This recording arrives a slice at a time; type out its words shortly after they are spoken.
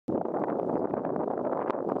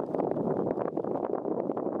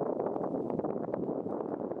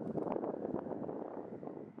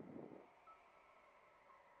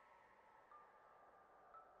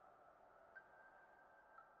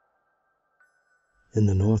In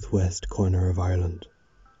the northwest corner of Ireland,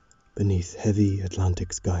 beneath heavy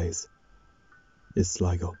Atlantic skies, is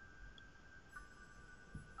Sligo.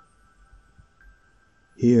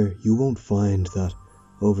 Here you won't find that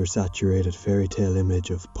oversaturated fairy tale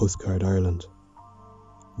image of postcard Ireland.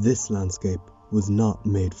 This landscape was not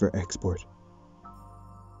made for export.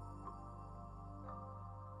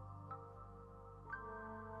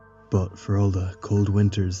 But for all the cold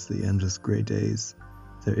winters, the endless grey days,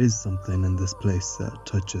 there is something in this place that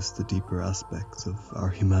touches the deeper aspects of our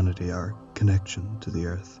humanity, our connection to the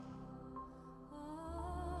earth.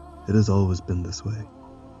 It has always been this way.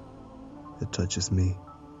 It touches me.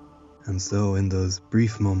 And so in those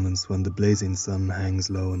brief moments when the blazing sun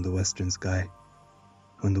hangs low in the western sky,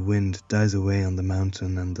 when the wind dies away on the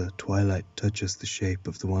mountain and the twilight touches the shape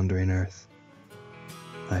of the wandering earth,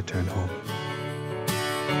 I turn home.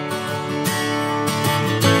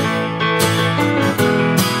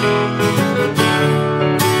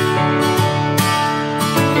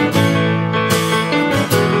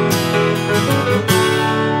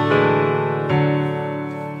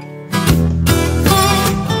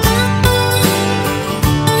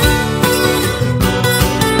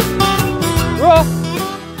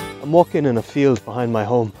 I'm walking in a field behind my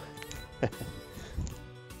home.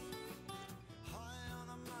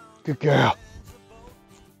 Good girl.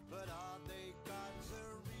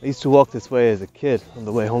 I used to walk this way as a kid on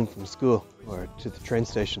the way home from school or to the train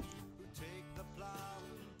station.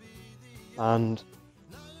 And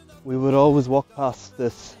we would always walk past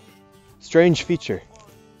this strange feature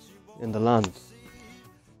in the land.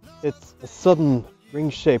 It's a sudden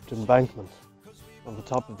ring-shaped embankment on the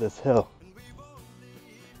top of this hill.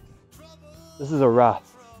 This is a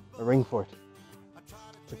rath, a ring fort,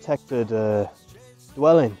 protected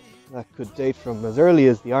dwelling that could date from as early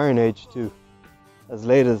as the Iron Age to as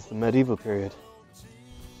late as the medieval period.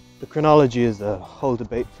 The chronology is a whole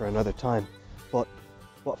debate for another time, but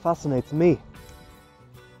what fascinates me,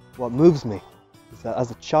 what moves me, is that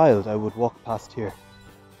as a child I would walk past here,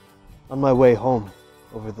 on my way home,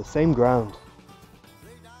 over the same ground,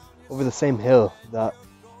 over the same hill that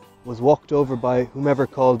was walked over by whomever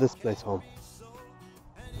called this place home.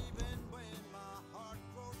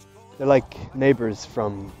 They're like neighbours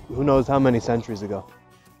from who knows how many centuries ago.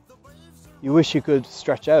 You wish you could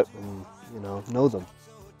stretch out and, know them.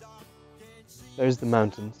 There's the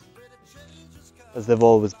mountains, as they've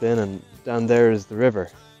always been, and down there is the river.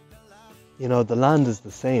 The land is the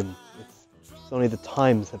same. It's only the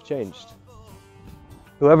times have changed.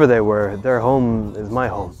 Whoever they were, their home is my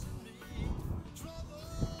home.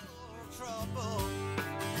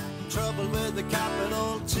 Trouble with the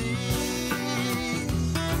capital T.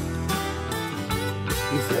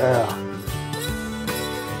 Yeah.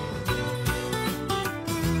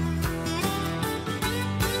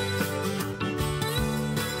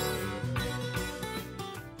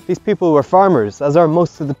 These people were farmers, as are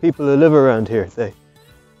most of the people who live around here. They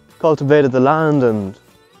cultivated the land and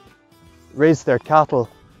raised their cattle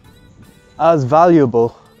as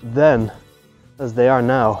valuable then as they are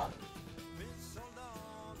now.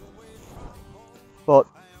 But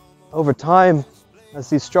over time, as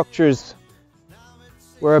these structures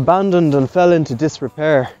were abandoned and fell into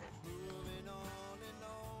disrepair,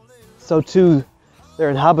 so too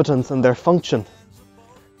their inhabitants and their function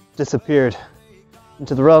disappeared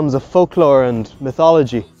into the realms of folklore and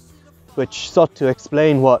mythology, which sought to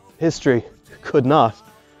explain what history could not.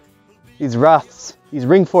 These raths, these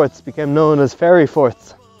ring forts, became known as fairy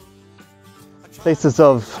forts, places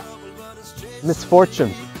of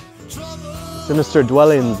misfortune, sinister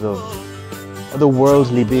dwellings of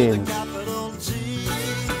otherworldly beings.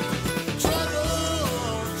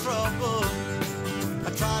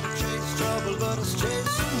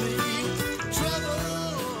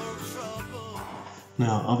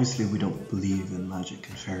 Now, obviously we don't believe in magic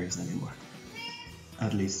and fairies anymore.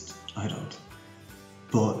 At least, I don't.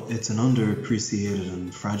 But it's an underappreciated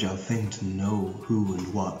and fragile thing to know who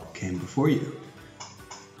and what came before you.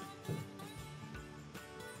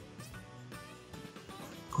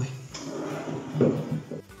 Quick.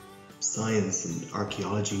 Science and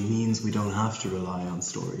archaeology means we don't have to rely on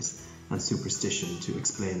stories and superstition to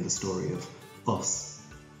explain the story of us.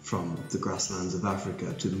 From the grasslands of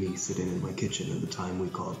Africa to me sitting in my kitchen in the time we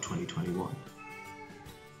call 2021.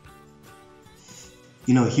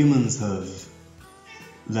 Humans have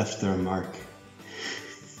left their mark.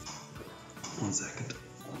 One second.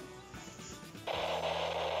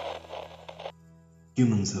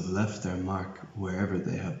 Humans have left their mark wherever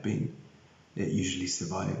they have been. It usually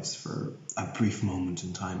survives for a brief moment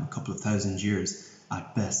in time, a couple of thousand years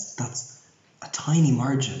at best. That's a tiny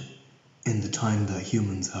margin in the time that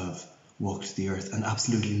humans have walked the earth, and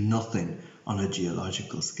absolutely nothing on a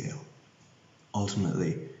geological scale.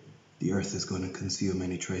 Ultimately, the earth is going to consume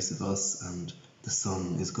any trace of us, and the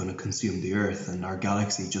sun is going to consume the earth, and our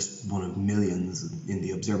galaxy, just one of millions in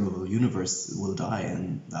the observable universe, will die,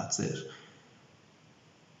 and that's it.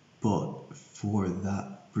 But for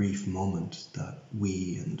that brief moment that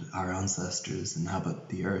we and our ancestors inhabit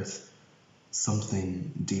the earth,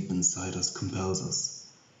 something deep inside us compels us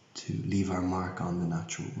to leave our mark on the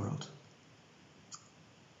natural world.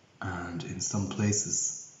 And in some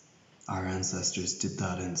places, our ancestors did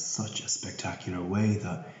that in such a spectacular way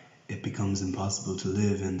that it becomes impossible to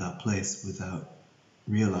live in that place without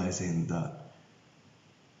realizing that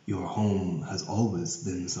your home has always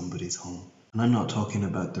been somebody's home. And I'm not talking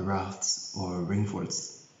about the rafts or ring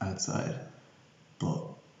forts outside, but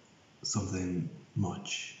something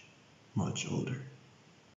much, much older.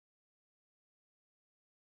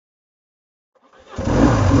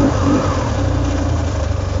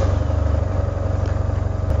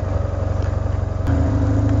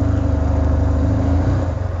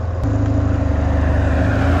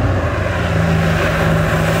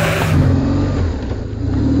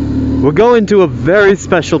 We're going to a very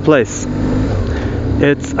special place.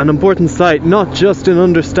 It's an important site, not just in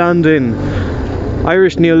understanding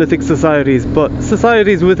Irish Neolithic societies, but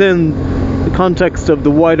societies within the context of the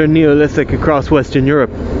wider Neolithic across Western Europe.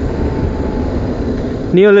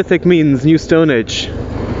 Neolithic means New Stone Age,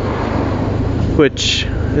 which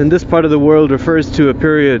in this part of the world refers to a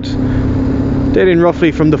period dating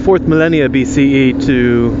roughly from the 4th millennia BCE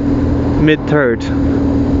to mid-3rd.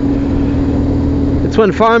 It's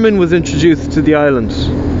when farming was introduced to the island,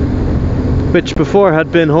 which before had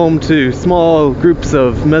been home to small groups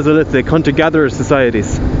of Mesolithic hunter-gatherer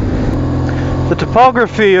societies. The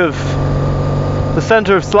topography of the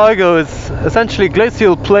centre of Sligo is essentially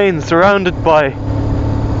glacial plains surrounded by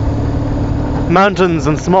mountains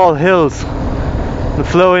and small hills and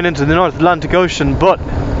flowing into the North Atlantic Ocean, but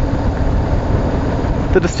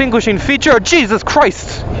the distinguishing feature, Jesus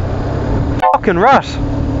Christ! Fucking rat!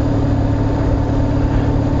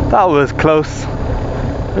 That was close.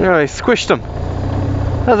 I squished them.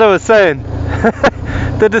 As I was saying,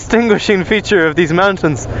 the distinguishing feature of these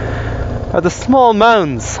mountains are the small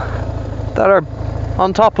mounds that are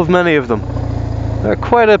on top of many of them. They're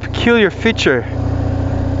quite a peculiar feature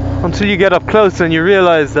until you get up close and you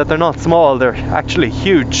realize that they're not small, they're actually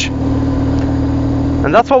huge.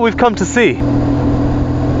 And that's what we've come to see.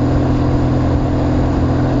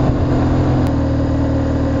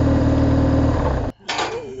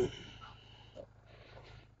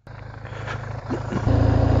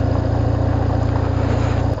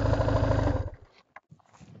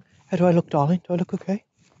 How do I look, darling? Do I look okay?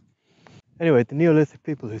 Anyway, the Neolithic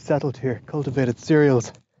people who settled here cultivated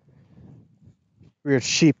cereals, reared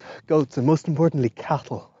sheep, goats, and most importantly,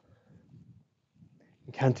 cattle.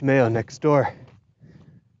 In County Mayo next door,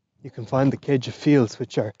 you can find the Cage of Fields,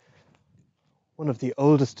 which are one of the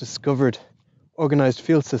oldest discovered organised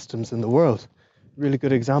field systems in the world. A really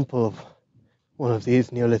good example of one of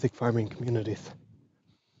these Neolithic farming communities.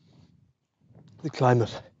 The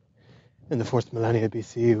climate in the 4th millennia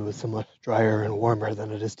BCE was somewhat drier and warmer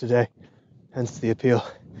than it is today, hence the appeal.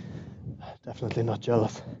 Definitely not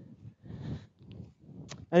jealous.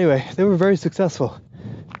 Anyway, they were very successful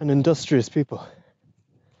and industrious people.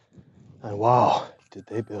 And wow, did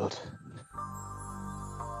they build.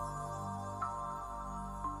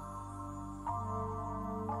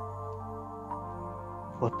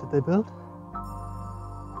 What did they build?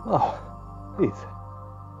 Oh, please.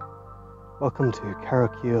 Welcome to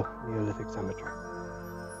Carrowkeel Neolithic Cemetery.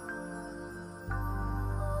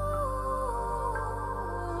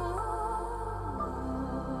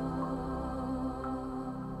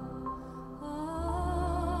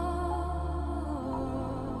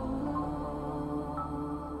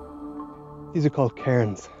 These are called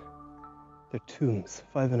cairns. They're tombs,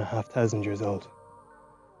 5,500 years old.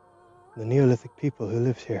 The Neolithic people who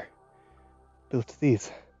lived here built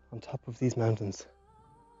these on top of these mountains.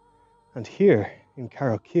 And here in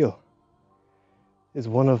Carrowkeel is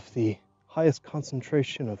one of the highest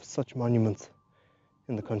concentration of such monuments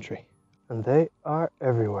in the country. And they are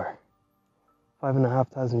everywhere.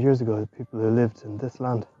 5,500 years ago, the people who lived in this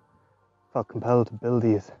land felt compelled to build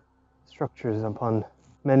these structures upon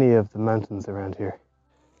many of the mountains around here.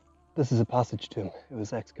 This is a passage tomb. It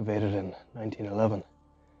was excavated in 1911.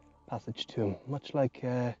 Passage tomb, much like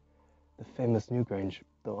the famous Newgrange,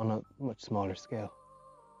 though on a much smaller scale.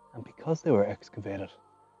 And because they were excavated,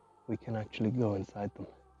 we can actually go inside them,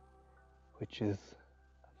 which is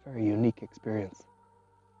a very unique experience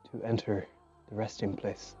to enter the resting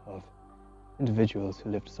place of individuals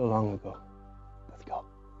who lived so long ago. Let's go.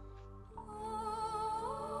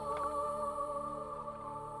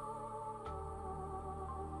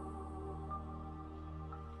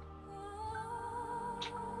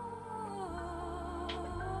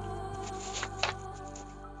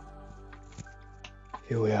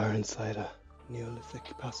 Here we are inside a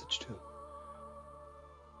Neolithic passage tomb.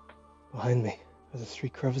 Behind me are the 3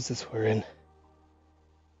 crevices wherein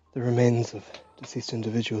the remains of deceased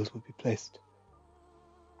individuals will be placed.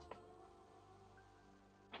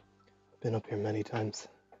 I've been up here many times.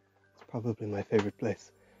 It's probably my favourite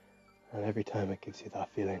place, and every time it gives you that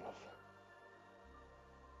feeling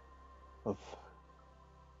of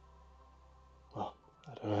well,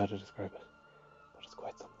 I don't know how to describe it, but it's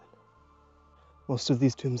quite something. Most of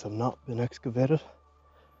these tombs have not been excavated,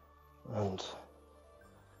 and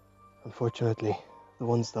unfortunately the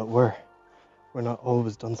ones that were not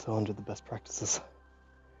always done so under the best practices.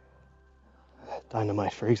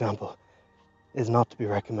 Dynamite, for example, is not to be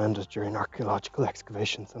recommended during archaeological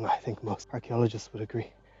excavations, and I think most archaeologists would agree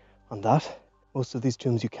on that. Most of these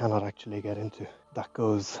tombs you cannot actually get into. That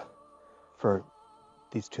goes for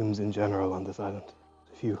these tombs in general on this island.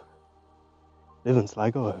 If you live in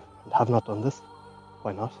Sligo and have not done this,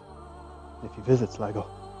 why not? If you visit Sligo,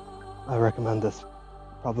 I recommend this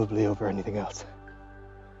probably over anything else.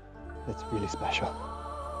 It's really special.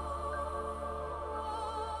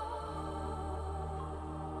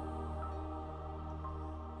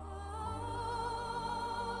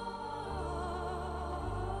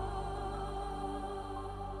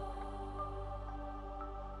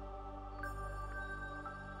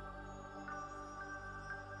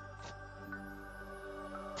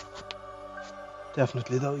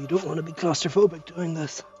 Definitely, though, you don't want to be claustrophobic doing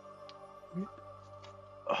this.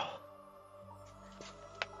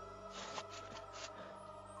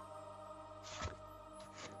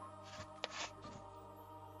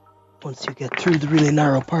 Once you get through the really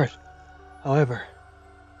narrow part, however,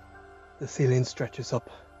 the ceiling stretches up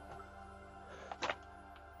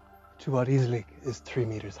to what easily is 3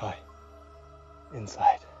 meters high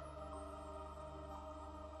inside.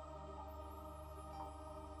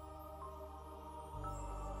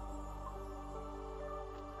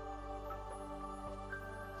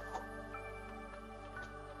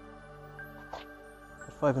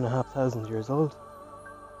 At 5,500 years old,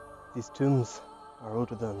 these tombs are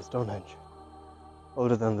older than Stonehenge,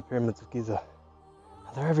 older than the pyramids of Giza,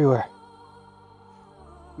 and they're everywhere.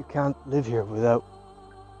 You can't live here without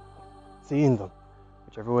seeing them.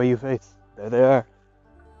 Whichever way you face, there they are.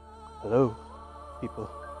 Hello, people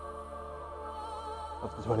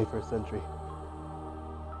of the 21st century.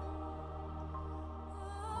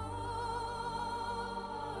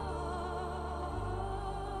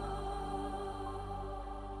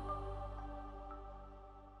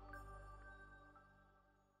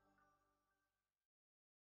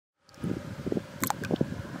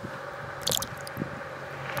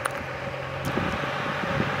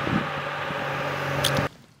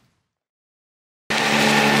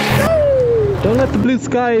 Don't let the blue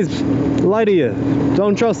skies lie to you.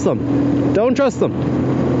 Don't trust them. Don't trust them.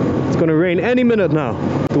 It's going to rain any minute now.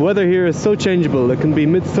 The weather here is so changeable. It can be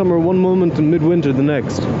midsummer one moment and midwinter the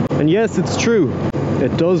next. And yes, it's true.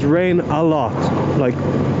 It does rain a lot. Like,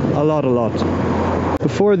 a lot.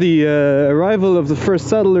 Before the arrival of the first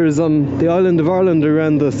settlers on the island of Ireland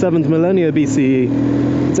around the 7th millennia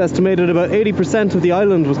BCE, it's estimated about 80% of the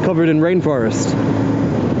island was covered in rainforest.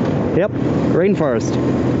 Yep,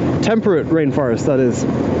 rainforest. Temperate rainforest, that is.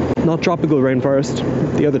 Not tropical rainforest,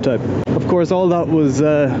 the other type. Of course, all that was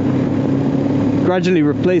gradually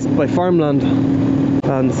replaced by farmland,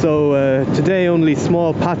 and so today only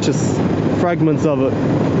small patches, fragments of it,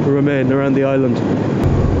 remain around the island.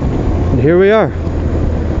 And here we are,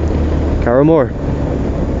 Carramore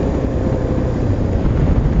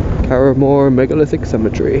Megalithic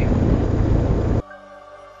Cemetery.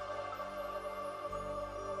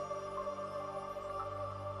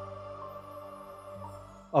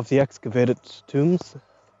 Of the excavated tombs,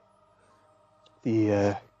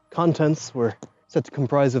 the contents were said to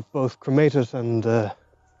comprise of both cremated and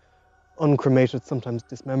uncremated, sometimes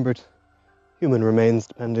dismembered, human remains,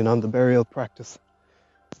 depending on the burial practice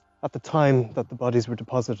at the time that the bodies were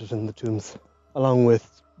deposited in the tombs, along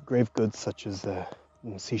with grave goods such as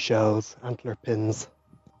seashells, antler pins.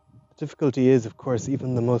 The difficulty is, of course,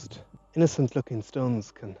 even the most innocent-looking stones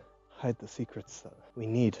can hide the secrets that we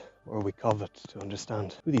need or we covet to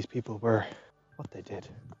understand who these people were, what they did,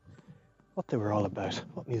 what they were all about,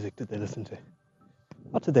 what music did they listen to,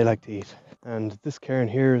 what did they like to eat. And this cairn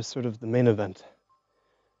here is sort of the main event.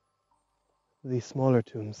 These smaller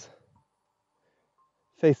tombs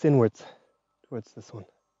face inwards, towards this one.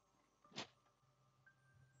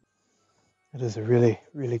 It is a really,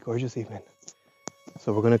 really gorgeous evening.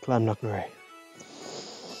 So we're going to climb Knocknarea.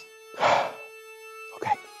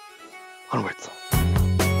 Okay, onwards.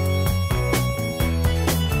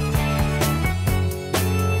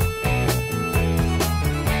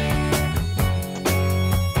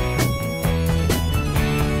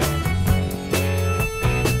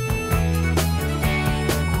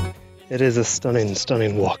 It is a stunning,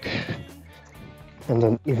 stunning walk, and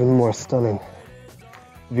an even more stunning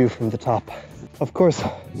view from the top. Of course,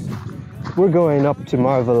 we're going up to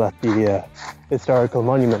marvel at the historical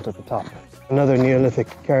monument at the top. Another Neolithic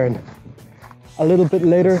cairn, a little bit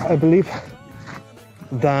later, I believe,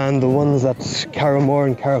 than the ones at Carrowmore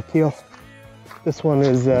and Carrowkeel. This one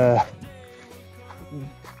is at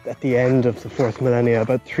the end of the 4th millennia,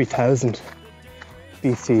 about 3000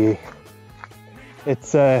 BCE.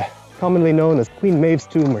 It's commonly known as Queen Maeve's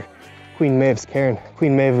tomb or Queen Maeve's cairn.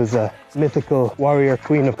 Queen Maeve was a mythical warrior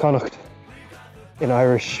queen of Connacht in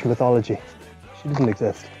Irish mythology. She didn't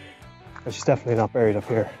exist, and she's definitely not buried up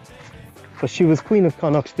here. But she was queen of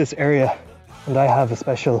Connacht, this area, and I have a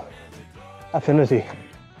special affinity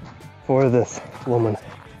for this woman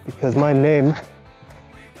because my name,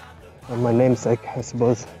 or my namesake, I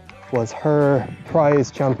suppose, was her prize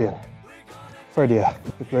champion. Ferdia,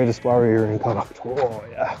 the greatest warrior in Connacht. Oh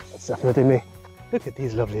yeah, that's definitely me. Look at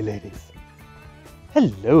these lovely ladies.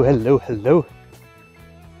 Hello, hello, hello.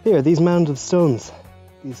 Here, these mound of stones,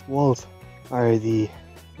 these walls, are the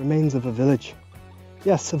remains of a village.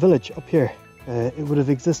 Yes, a village up here. It would have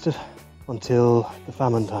existed until the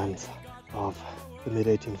famine times of the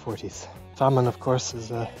mid-1840s. Famine, of course, is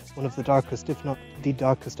one of the darkest, if not the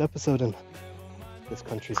darkest episode in this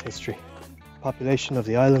country's history. The population of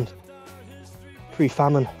the island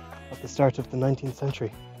pre-famine at the start of the 19th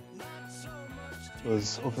century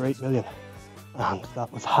was over 8 million, and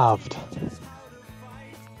that was halved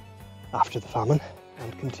after the famine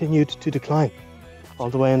and continued to decline all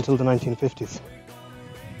the way until the 1950s,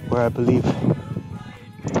 where I believe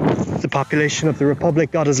the population of the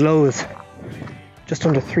Republic got as low as just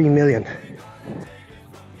under 3 million.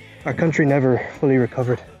 Our country never fully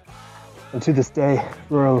recovered, and to this day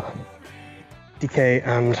rural decay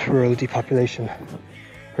and rural depopulation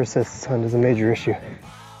persists and is a major issue.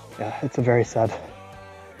 Yeah, it's a very sad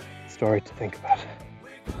story to think about.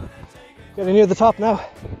 Getting near the top now.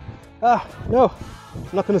 Ah, no, I'm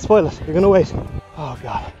not going to spoil it. You're going to wait. Oh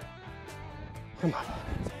God. Come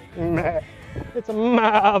on. It's a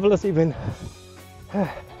marvellous evening.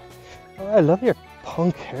 Oh, I love your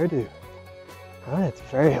punk hairdo. Ah, it's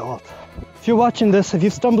very old. If you're watching this, if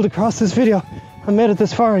you've stumbled across this video and made it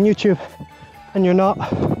this far on YouTube, and you're not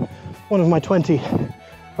one of my 20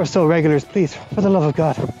 or so regulars, please, for the love of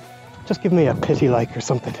God, just give me a pity like or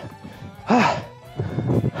something.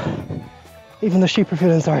 Even the sheep are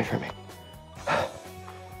feeling sorry for me.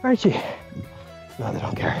 Aren't you? No, they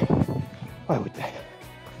don't care. Why would they?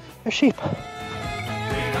 They're sheep.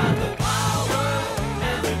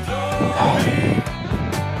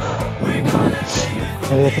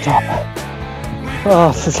 Nearly at the top.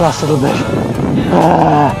 Oh, it's this last little bit.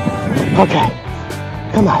 Okay.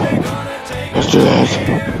 Come on. Let's do this.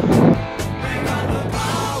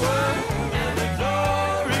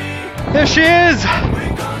 There she is!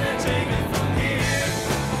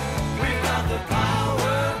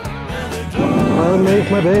 Well,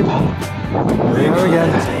 Maeve, my babe. Here we are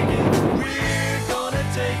again.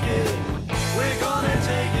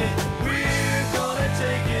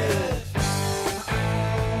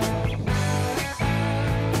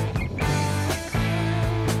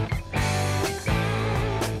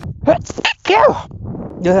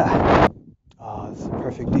 Yeah. Oh, it's a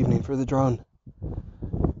perfect evening for the drone.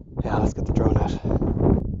 Yeah, let's get the drone out.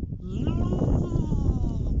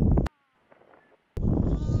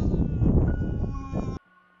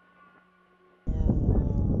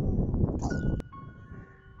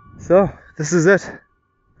 So, this is it.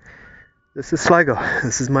 This is Sligo.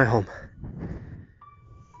 This is my home.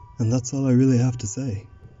 And that's all I really have to say.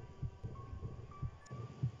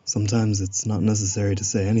 Sometimes it's not necessary to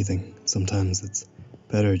say anything. Sometimes it's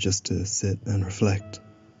better just to sit and reflect,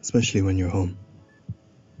 especially when you're home.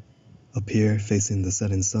 Up here, facing the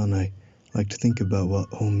setting sun, I like to think about what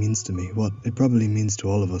home means to me, what it probably means to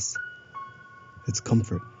all of us. It's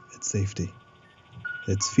comfort, it's safety.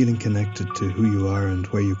 It's feeling connected to who you are and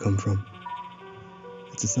where you come from.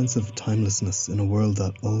 It's a sense of timelessness in a world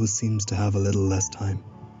that always seems to have a little less time.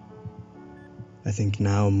 I think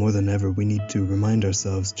now more than ever we need to remind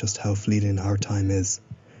ourselves just how fleeting our time is.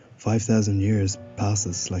 5,000 years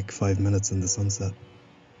passes like 5 minutes in the sunset.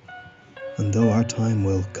 And though our time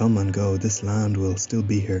will come and go, this land will still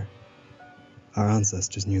be here. Our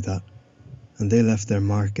ancestors knew that, and they left their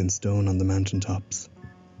mark in stone on the mountain tops.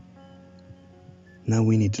 Now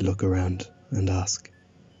we need to look around and ask,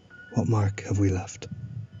 what mark have we left?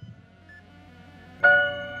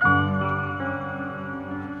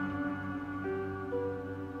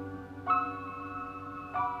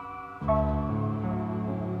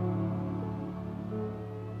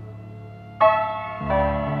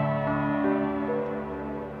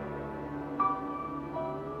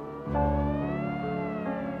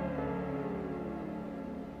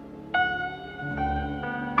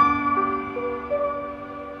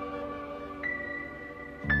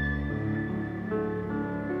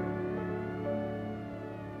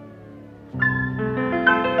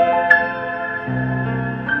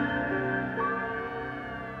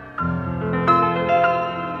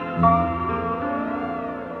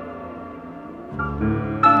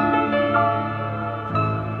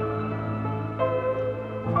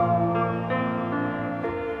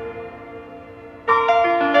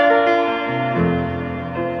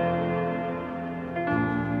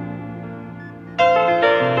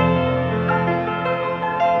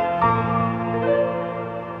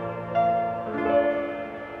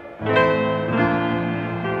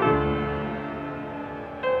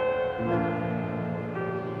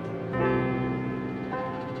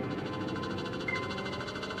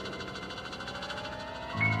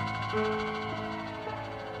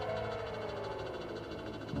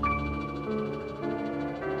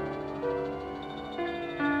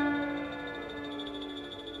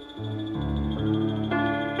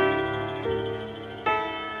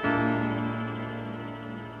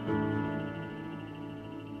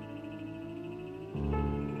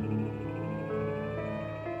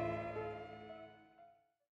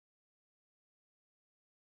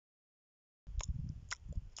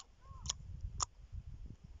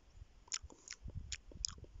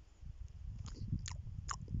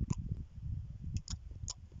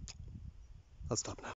 I'll stop now.